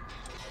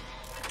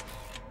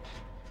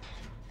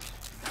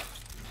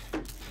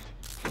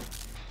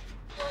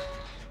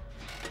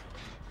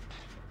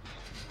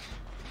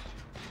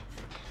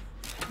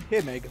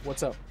 Hey Meg,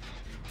 what's up?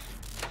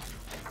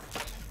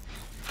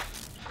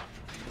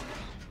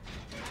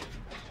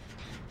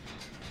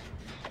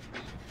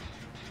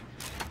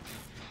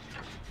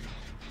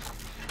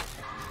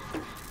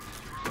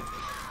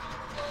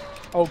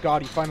 Oh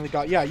God, he finally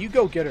got... Yeah, you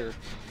go get her.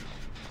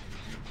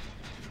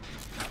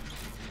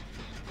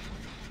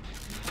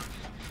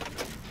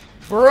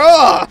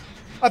 Bruh!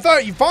 I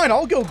thought you... Fine,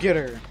 I'll go get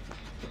her.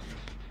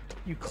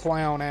 You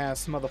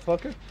clown-ass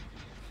motherfucker.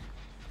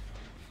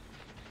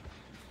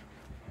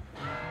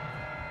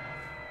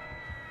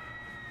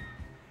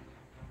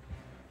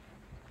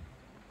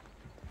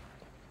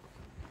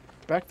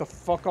 Back the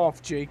fuck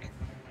off, Jake.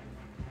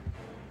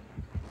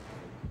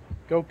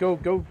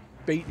 Go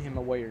bait him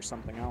away or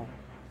something.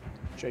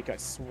 Jake, I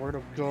swear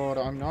to God,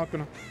 I'm not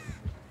gonna...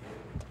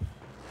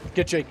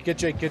 Get Jake, get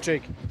Jake, get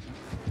Jake.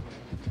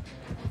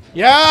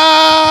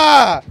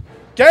 Yeah!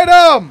 Get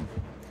him!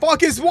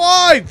 Fuck his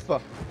wife!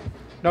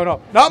 No,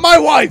 no, not my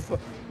wife!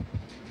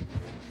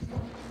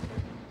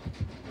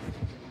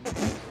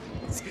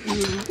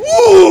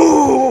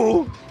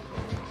 Ooh!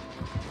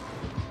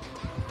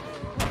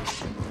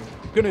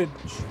 Gonna...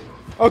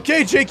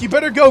 Okay, Jake, you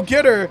better go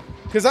get her,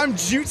 because I'm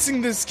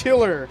juicing this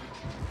killer.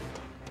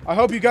 I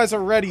hope you guys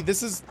are ready.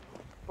 This is...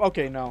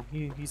 Okay, no.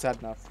 He's had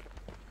enough.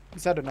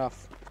 He's had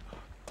enough.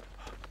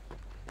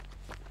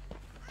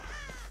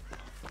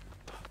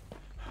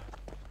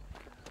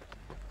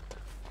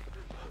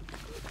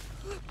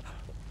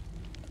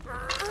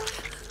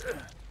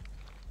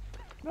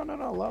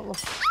 No.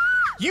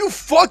 You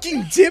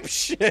fucking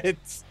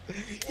dipshit!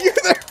 You're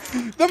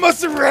the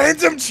most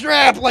random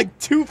trap, like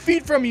 2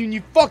 feet from you, and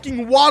you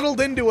fucking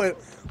waddled into it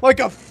like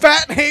a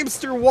fat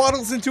hamster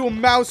waddles into a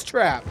mouse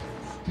trap.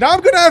 Now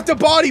I'm gonna have to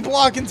body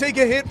block and take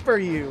a hit for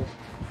you.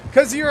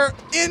 Because you're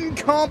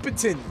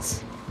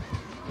incompetent.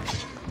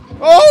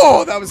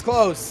 Oh, that was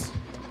close.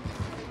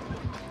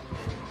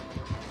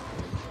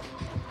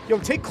 Yo,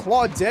 take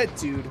Claudette,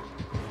 dude.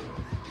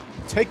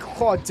 Take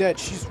Claudette.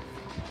 She's...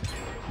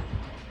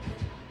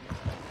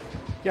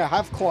 Yeah,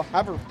 have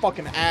her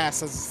fucking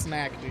ass as a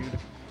snack, dude.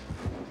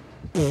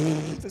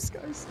 This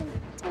guy's so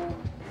dumb.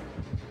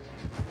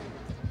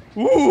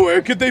 Ooh,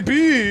 where could they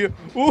be?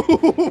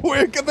 Ooh,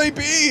 where could they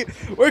be?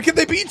 Where could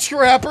they be,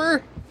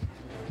 Trapper?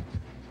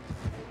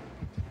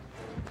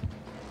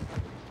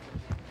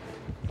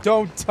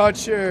 Don't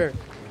touch her.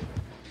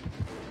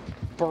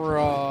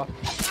 Bruh.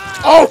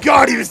 Oh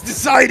god, he was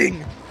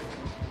deciding!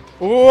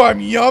 Oh,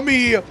 I'm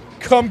yummy!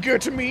 Come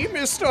get me,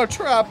 Mr.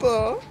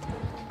 Trapper!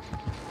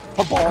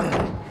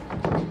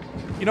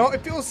 You know,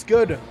 it feels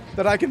good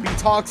that I can be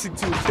toxic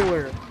to a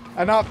killer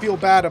and not feel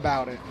bad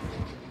about it.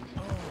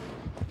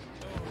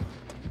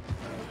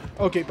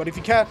 Okay, but if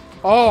you can't...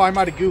 Oh, I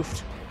might have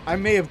goofed. I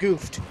may have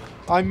goofed.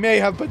 I may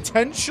have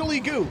potentially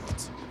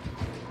goofed.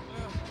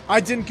 I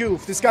didn't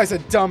goof. This guy's a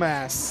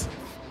dumbass.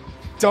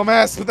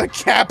 Dumbass with a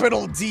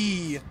capital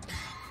D.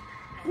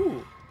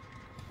 Ooh.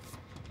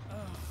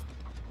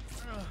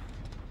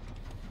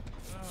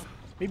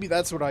 Maybe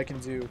that's what I can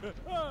do.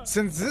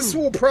 Since this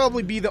will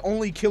probably be the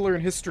only killer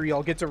in history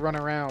I'll get to run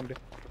around.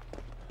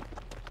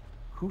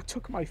 Who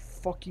took my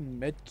fucking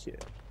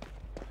medkit?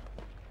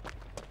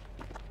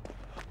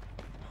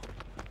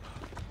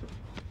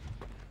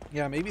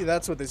 Yeah, maybe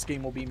that's what this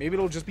game will be. Maybe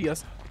it'll just be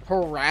us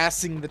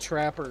harassing the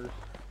Trapper.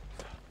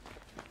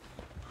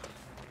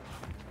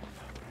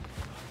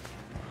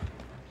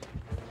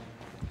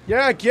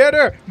 Yeah, get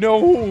her!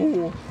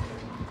 No!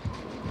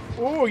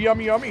 Oh,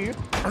 yummy, yummy.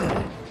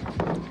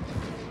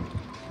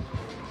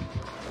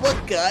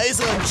 Look,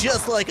 guys, I'm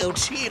just like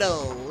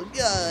Ochito.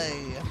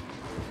 Yay.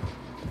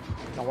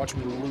 Now watch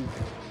me loop.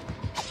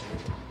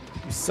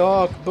 You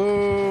suck.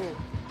 Boo.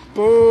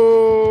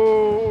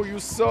 Boo. You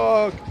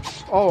suck.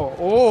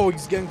 Oh,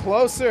 he's getting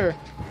closer.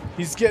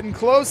 He's getting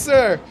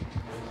closer.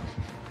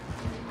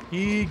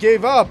 He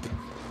gave up.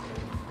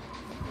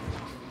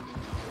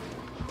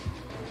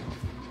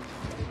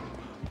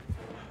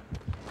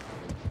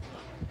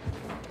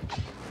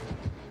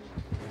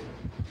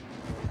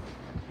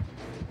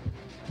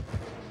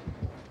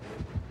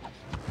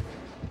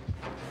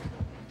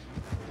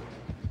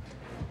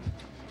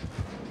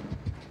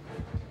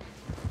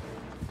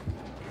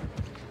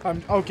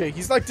 Okay,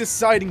 he's like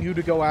deciding who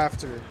to go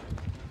after.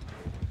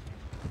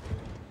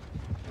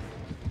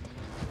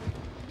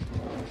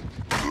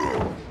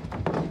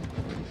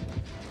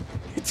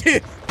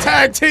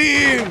 Tag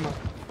team!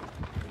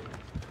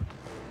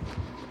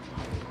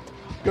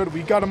 Good,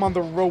 we got him on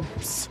the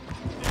ropes.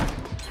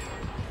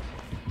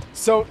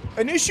 So,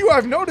 an issue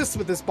I've noticed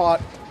with this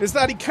bot is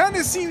that he kind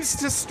of seems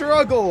to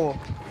struggle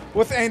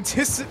with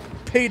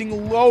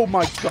anticipating low.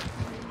 My god.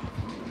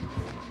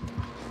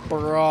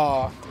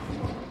 Bruh.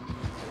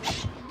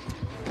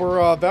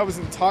 Bruh, that was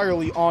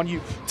entirely on you.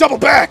 Double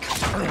back!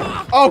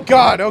 Oh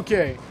god,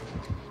 okay.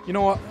 You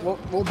know what?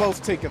 We'll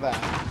both take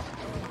that.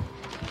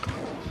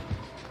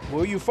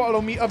 Will you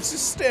follow me up the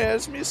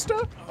stairs, mister?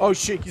 Oh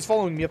shit, he's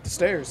following me up the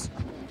stairs.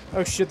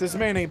 Oh shit, this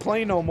man ain't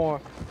playing no more.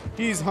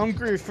 He's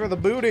hungry for the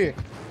booty.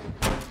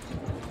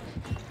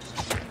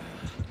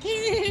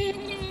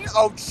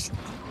 Oh shit.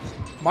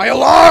 My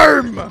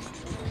alarm!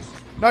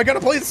 Now I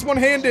gotta play this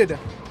one-handed.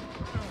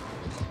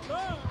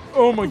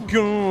 Oh my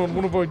god,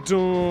 what have I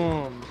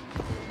done?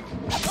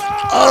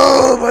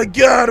 Oh my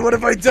god, what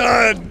have I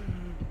done?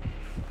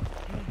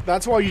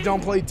 That's why you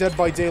don't play Dead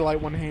by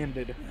Daylight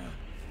one-handed.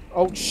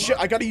 Oh shit,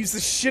 I gotta use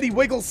this shitty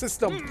wiggle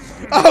system.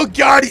 Oh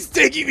god, he's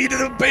taking me to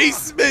the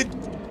basement.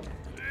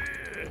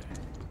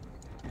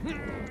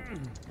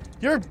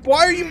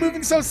 Why are you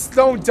moving so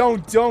slow?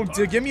 Don't,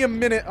 give me a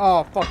minute.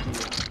 Oh, fuck you.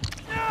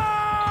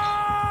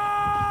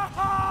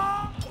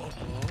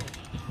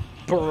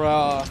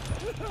 Bruh.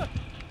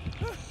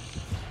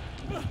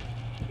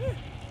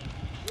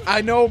 I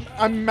know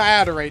I'm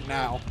mad right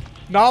now.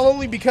 Not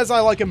only because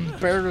I like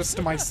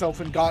embarrassed myself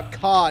and got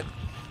caught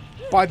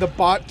by the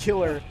bot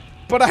killer,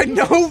 but I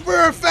know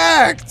for a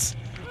fact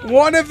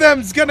one of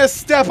them's gonna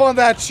step on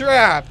that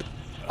trap.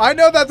 I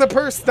know that that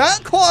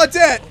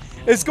Claudette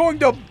is going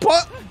to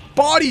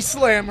body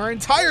slam her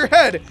entire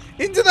head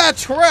into that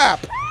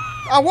trap.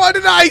 What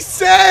did I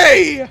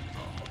say?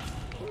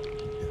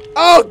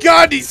 Oh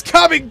god, he's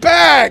coming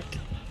back!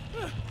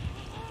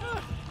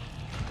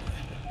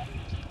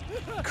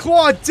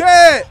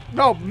 Claudette!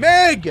 No,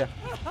 Meg!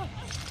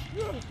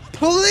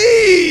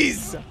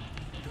 Please!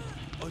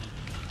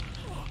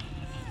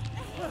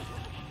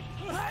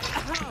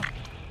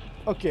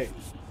 Okay.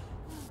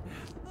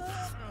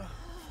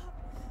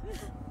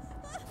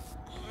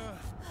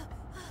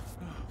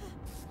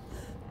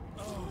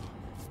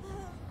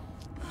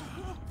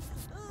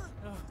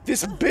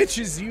 This bitch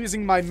is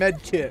using my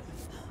med kit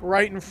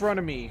right in front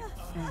of me.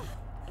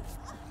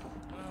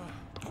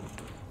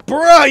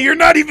 Bruh, you're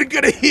not even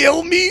gonna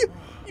heal me?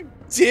 You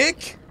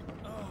dick!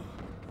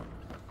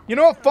 You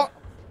know what?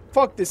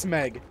 Fuck this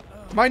Meg.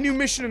 My new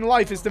mission in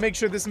life is to make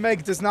sure this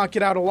Meg does not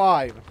get out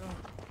alive.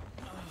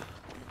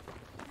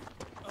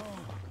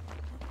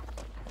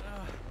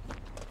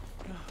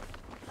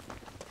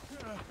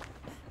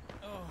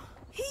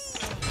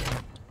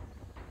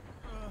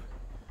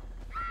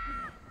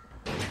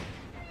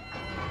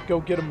 Go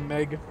get him,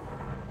 Meg.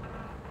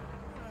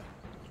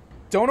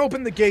 Don't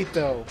open the gate,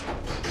 though.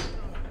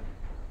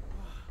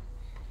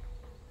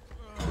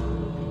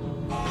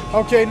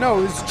 Okay, no,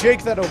 it was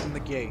Jake that opened the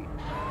gate.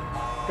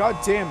 God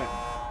damn it.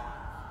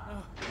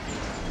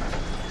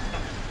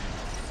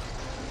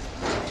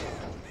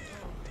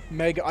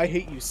 Meg, I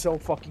hate you so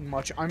fucking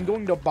much. I'm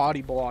going to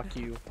body block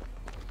you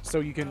so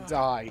you can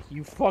die.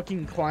 You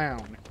fucking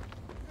clown.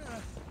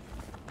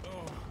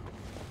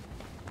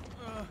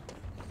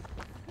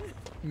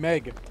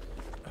 Meg.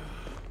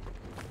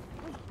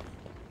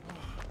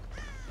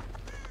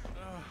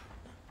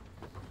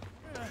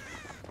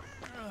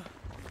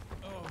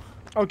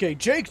 Okay,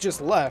 Jake just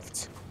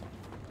left.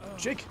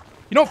 Jake,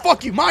 you know,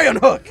 fuck you, my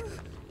unhook!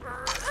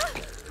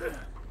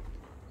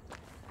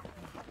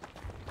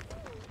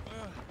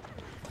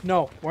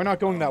 No, we're not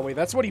going that way.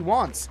 That's what he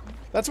wants.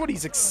 That's what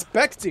he's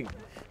expecting.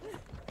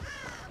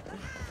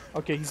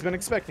 Okay, he's been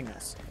expecting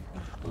us.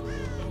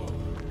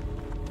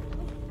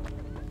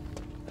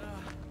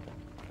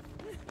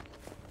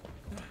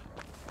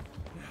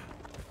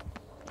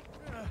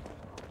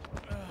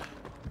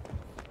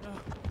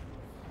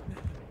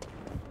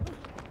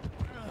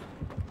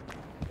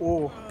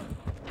 Oh.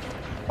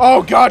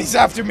 Oh god, he's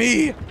after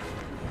me!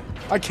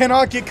 I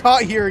cannot get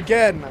caught here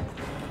again.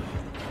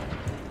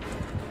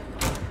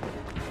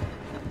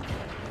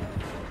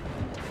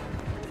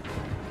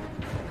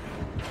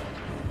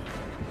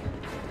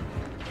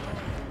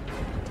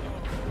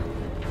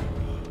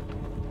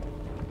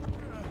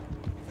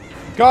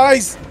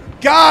 Guys!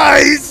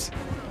 Guys!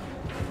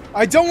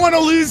 I don't want to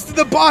lose to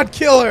the bot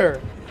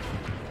killer!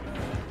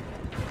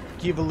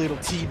 Give a little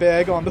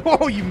teabag on the...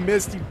 Oh, you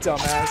missed, you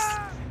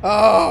dumbass.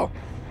 Oh!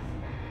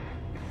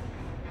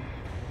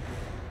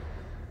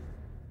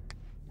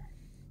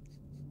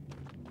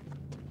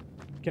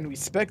 Can we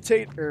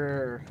spectate,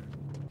 or...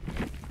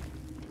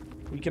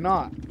 We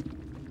cannot.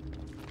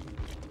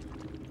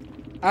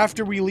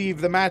 After we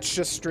leave, the match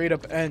just straight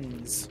up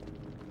ends.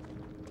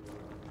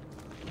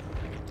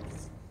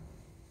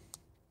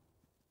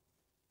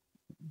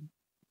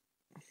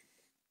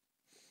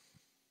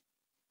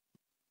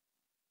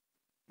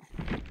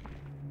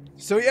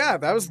 So yeah,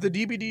 that was the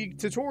DBD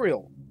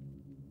tutorial.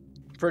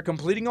 For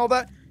completing all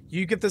that,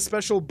 you get the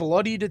special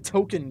Bloodied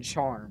Token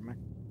Charm.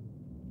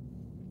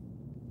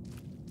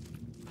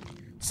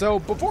 So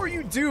before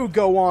you do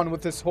go on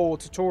with this whole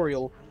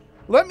tutorial,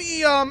 let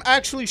me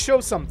actually show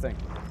something.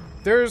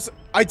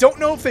 I don't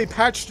know if they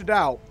patched it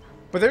out,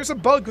 but there's a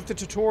bug with the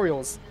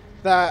tutorials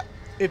that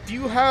if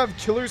you have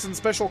killers and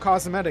special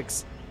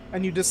cosmetics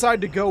and you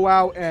decide to go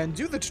out and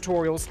do the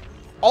tutorials,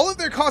 all of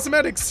their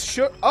cosmetics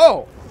should...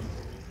 Oh!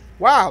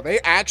 Wow, they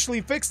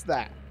actually fixed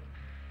that.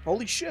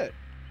 Holy shit.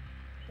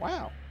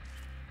 Wow.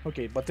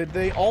 Okay, but did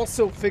they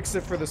also fix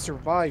it for the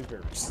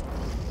survivors?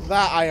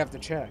 That I have to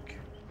check.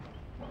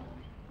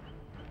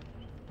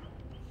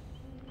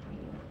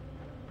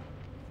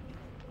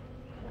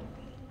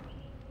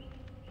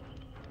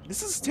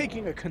 This is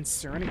taking a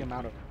concerning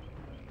amount of...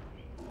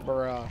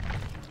 Bruh.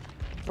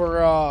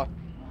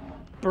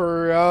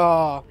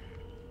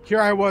 Here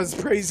I was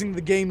praising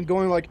the game,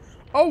 going like,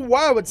 oh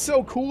wow, it's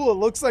so cool, it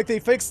looks like they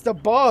fixed a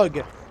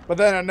bug. But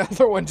then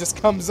another one just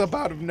comes up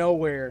out of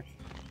nowhere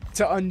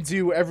to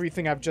undo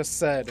everything I've just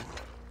said.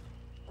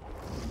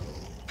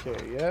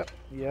 Okay, yep.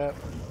 Yeah.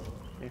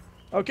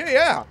 Okay,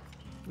 yeah.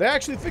 They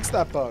actually fixed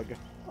that bug.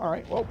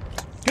 Alright, well,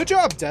 good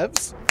job,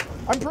 devs.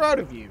 I'm proud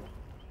of you.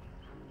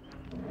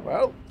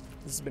 Well,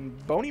 this has been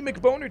Boney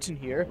McBonerton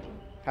here.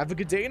 Have a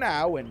good day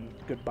now, and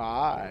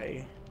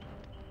goodbye.